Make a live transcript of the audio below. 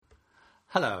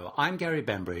Hello, I'm Gary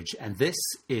Bembridge, and this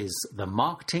is the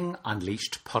Marketing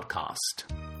Unleashed podcast.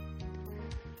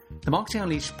 The Marketing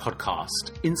Unleashed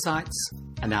podcast, insights,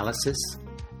 analysis,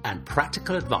 and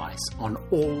practical advice on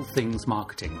all things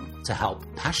marketing to help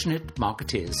passionate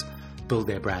marketeers build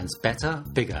their brands better,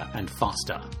 bigger, and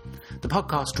faster. The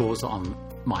podcast draws on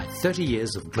my 30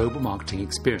 years of global marketing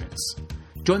experience.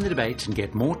 Join the debate and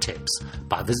get more tips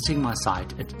by visiting my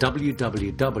site at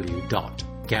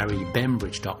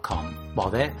www.garybembridge.com. While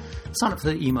there, sign up for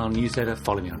the email newsletter,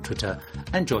 follow me on Twitter,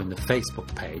 and join the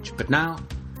Facebook page. But now,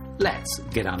 let's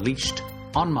get unleashed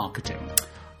on marketing.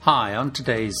 Hi, on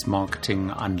today's Marketing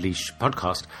Unleashed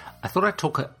podcast, I thought I'd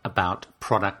talk about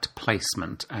product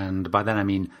placement, and by that I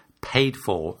mean paid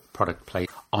for product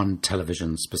placement on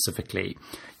television specifically.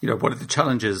 You know, one of the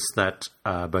challenges that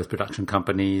both production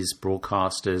companies,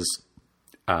 broadcasters,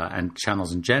 and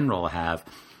channels in general have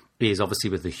is obviously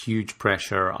with the huge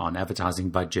pressure on advertising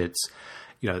budgets.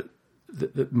 You know,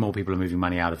 the more people are moving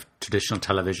money out of traditional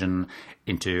television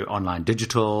into online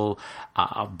digital,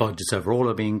 budgets overall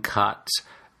are being cut,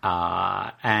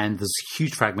 and there's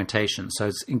huge fragmentation. So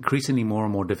it's increasingly more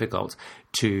and more difficult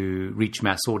to reach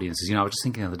mass audiences. You know, I was just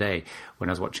thinking the other day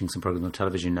when I was watching some programs on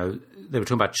television, you know, they were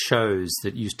talking about shows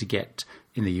that used to get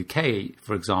in the UK,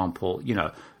 for example, you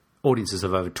know, audiences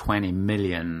of over 20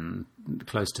 million,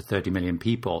 close to 30 million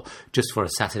people just for a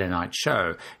Saturday night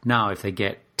show. Now, if they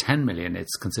get 10 million,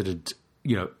 it's considered,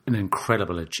 you know, an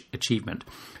incredible achievement.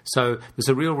 So there's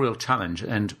a real challenge.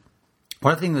 And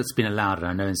one thing that's been allowed, and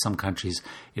I know in some countries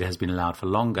it has been allowed for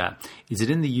longer, is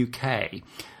that in the UK,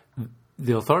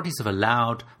 the authorities have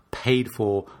allowed paid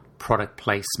for product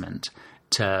placement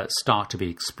to start to be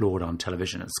explored on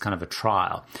television. It's kind of a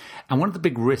trial. And one of the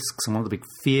big risks and one of the big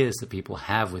fears that people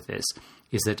have with this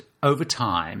is that over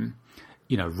time,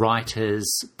 you know, writers,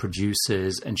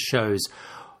 producers, and shows,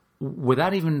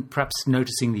 without even perhaps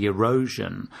noticing the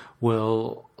erosion,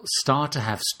 will start to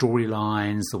have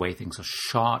storylines, the way things are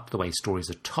shot, the way stories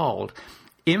are told,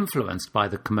 influenced by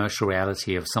the commercial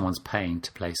reality of someone's paying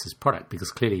to place this product. Because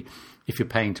clearly, if you're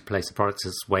paying to place a product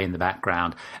that's way in the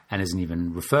background and isn't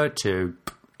even referred to,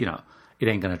 you know, it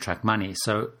ain't going to attract money.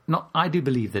 So I do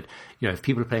believe that, you know, if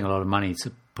people are paying a lot of money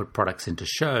to put products into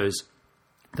shows,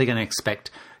 they're going to expect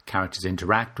characters to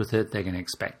interact with it. They're going to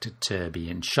expect it to be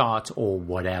in shots or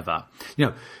whatever. You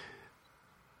know,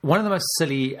 one of the most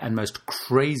silly and most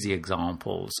crazy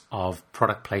examples of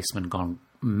product placement gone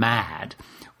mad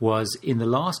was in the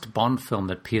last Bond film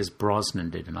that Pierce Brosnan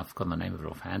did, and I've forgotten the name of it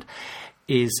offhand,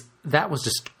 that was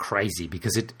just crazy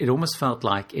because it almost felt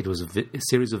like it was a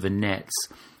series of vignettes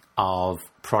of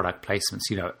product placements.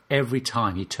 You know, every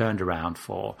time he turned around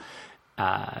for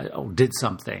or did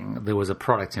something, there was a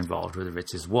product involved, whether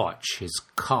it's his watch, his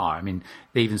car. I mean,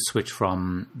 they even switched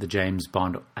from the James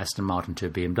Bond Aston Martin to a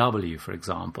BMW, for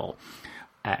example,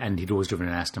 and he'd always driven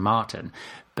an Aston Martin.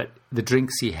 But the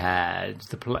drinks he had,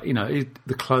 the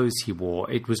clothes he wore,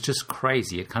 it was just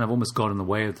crazy. It kind of almost got in the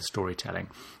way of the storytelling.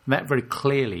 And that very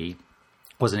clearly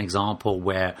was an example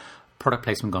where product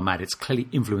placement gone mad. It's clearly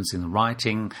influencing the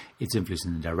writing, it's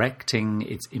influencing the directing,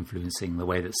 it's influencing the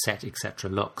way that set,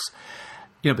 etc. looks.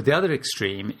 You know, but the other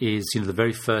extreme is, you know, the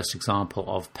very first example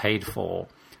of paid for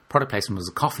product placement was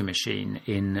a coffee machine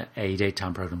in a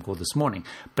daytime program called This Morning.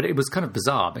 But it was kind of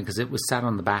bizarre because it was sat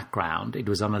on the background, it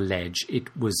was on a ledge,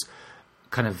 it was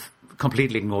kind of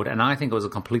completely ignored, and I think it was a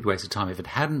complete waste of time. If it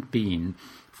hadn't been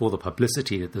for the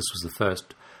publicity that this was the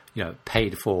first, you know,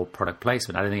 paid for product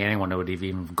placement, I don't think anyone would have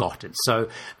even got it. So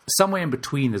somewhere in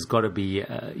between, there's got to be,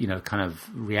 you know, kind of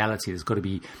reality. There's got to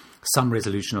be some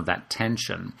resolution of that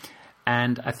tension.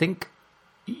 And I think,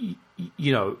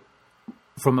 you know,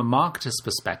 from a marketer's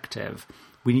perspective,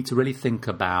 we need to really think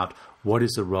about what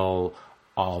is the role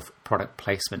of product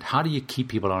placement. How do you keep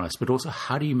people honest? But also,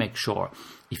 how do you make sure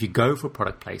if you go for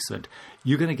product placement,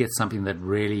 you're going to get something that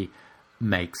really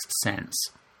makes sense?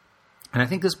 And I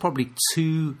think there's probably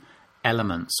two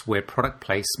elements where product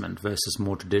placement versus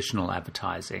more traditional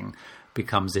advertising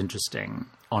becomes interesting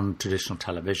on traditional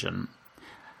television.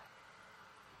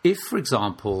 If, for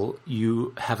example,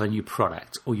 you have a new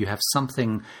product or you have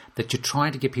something that you're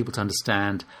trying to get people to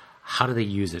understand, how do they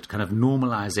use it, kind of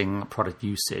normalizing product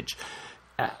usage,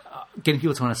 getting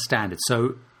people to understand it.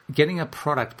 So getting a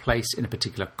product placed in a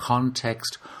particular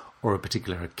context or a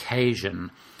particular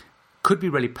occasion could be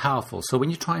really powerful. So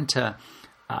when you're trying to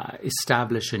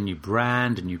establish a new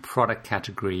brand, a new product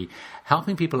category,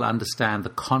 helping people understand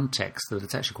the context, that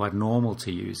it's actually quite normal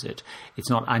to use it, it's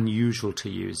not unusual to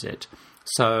use it,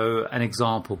 So an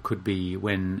example could be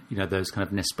when, those kind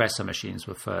of Nespresso machines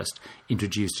were first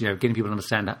introduced, getting people to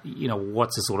understand,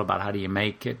 what's this all about, how do you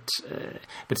make it?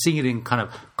 But seeing it in kind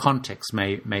of context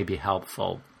may be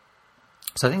helpful.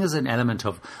 So I think there's an element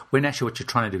of when actually what you're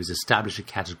trying to do is establish a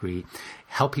category,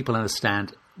 help people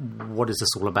understand what is this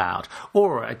all about.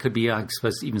 Or it could be, I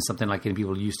suppose, even something like getting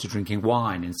people used to drinking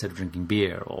wine instead of drinking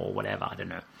beer or whatever, I don't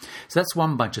know. So that's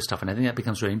one bunch of stuff, and I think that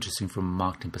becomes really interesting from a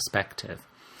marketing perspective.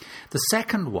 The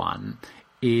second one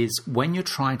is when you're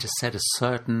trying to set a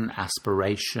certain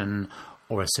aspiration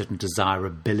or a certain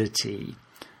desirability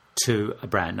to a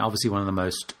brand. Now, obviously, one of the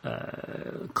most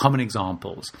common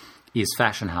examples is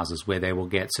fashion houses where they will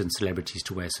get certain celebrities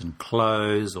to wear certain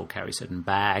clothes or carry certain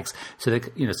bags. So that,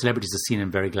 celebrities are seen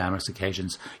in very glamorous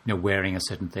occasions, wearing a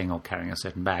certain thing or carrying a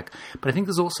certain bag. But I think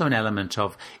there's also an element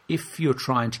of if you're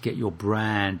trying to get your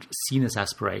brand seen as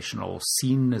aspirational or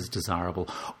seen as desirable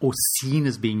or seen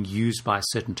as being used by a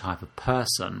certain type of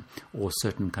person or a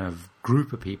certain kind of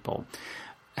group of people,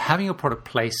 having your product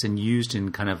placed and used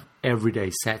in kind of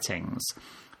everyday settings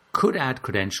could add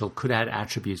credential, could add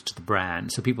attributes to the brand.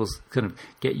 So people kind of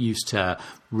get used to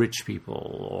rich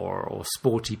people or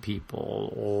sporty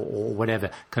people or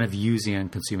whatever kind of using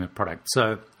and consuming a product.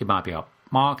 So it might be a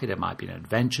market, it might be an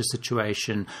adventure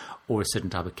situation or a certain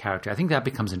type of character. I think that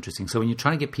becomes interesting. So when you're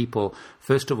trying to get people,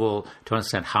 first of all, to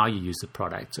understand how you use the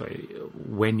product or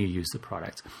when you use the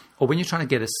product, or when you're trying to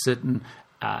get a certain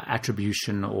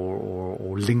attribution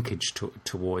or linkage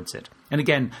towards it. And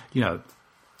again,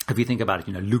 if you think about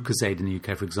it, Lucozade in the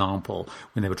UK, for example,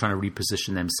 when they were trying to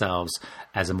reposition themselves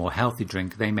as a more healthy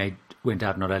drink, they went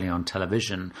out not only on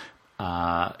television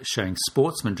showing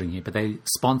sportsmen drinking it, but they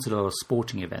sponsored a lot of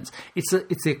sporting events. It's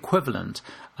the equivalent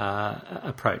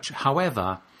approach.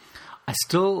 However,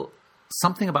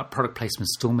 something about product placement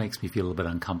still makes me feel a little bit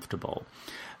uncomfortable.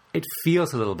 It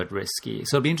feels a little bit risky.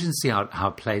 So it'll be interesting to see how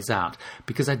it plays out,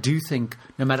 because I do think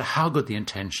no matter how good the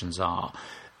intentions are,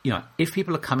 if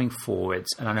people are coming forwards,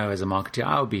 and I know as a marketer,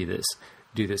 I would do this.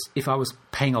 If I was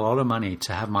paying a lot of money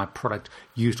to have my product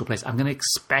used or placed, I'm going to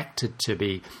expect it to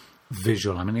be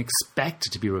visual. I'm going to expect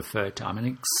it to be referred to. I'm going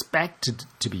to expect it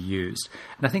to be used.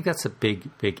 And I think that's a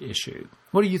big, big issue.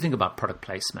 What do you think about product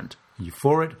placement? Are you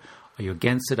for it? Are you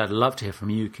against it? I'd love to hear from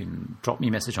you. You can drop me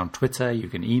a message on Twitter. You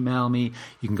can email me.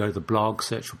 You can go to the blog,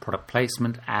 search for product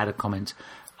placement, add a comment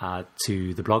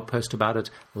to the blog post about it.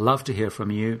 Love to hear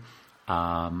from you.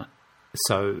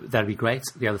 So that'd be great.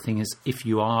 The other thing is, if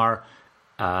you are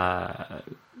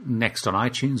next on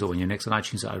iTunes, or when you're next on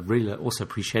iTunes, I'd really also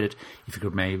appreciate it if you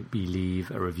could maybe leave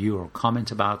a review or a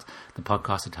comment about the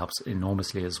podcast. It helps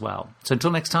enormously as well. So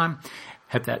until next time,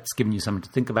 hope that's given you something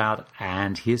to think about,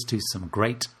 and here's to some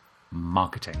great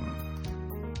marketing.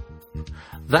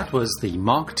 That was the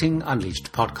Marketing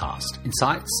Unleashed podcast.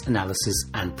 Insights, analysis,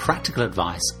 and practical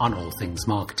advice on all things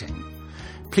marketing.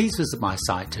 Please visit my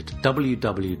site at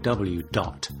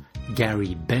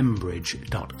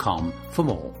www.garybembridge.com for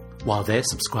more. While there,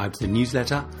 subscribe to the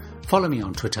newsletter, follow me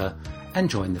on Twitter, and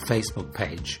join the Facebook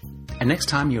page. And next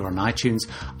time you're on iTunes,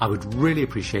 I would really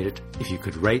appreciate it if you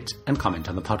could rate and comment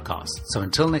on the podcast. So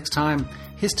until next time,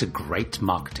 here's to great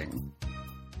marketing.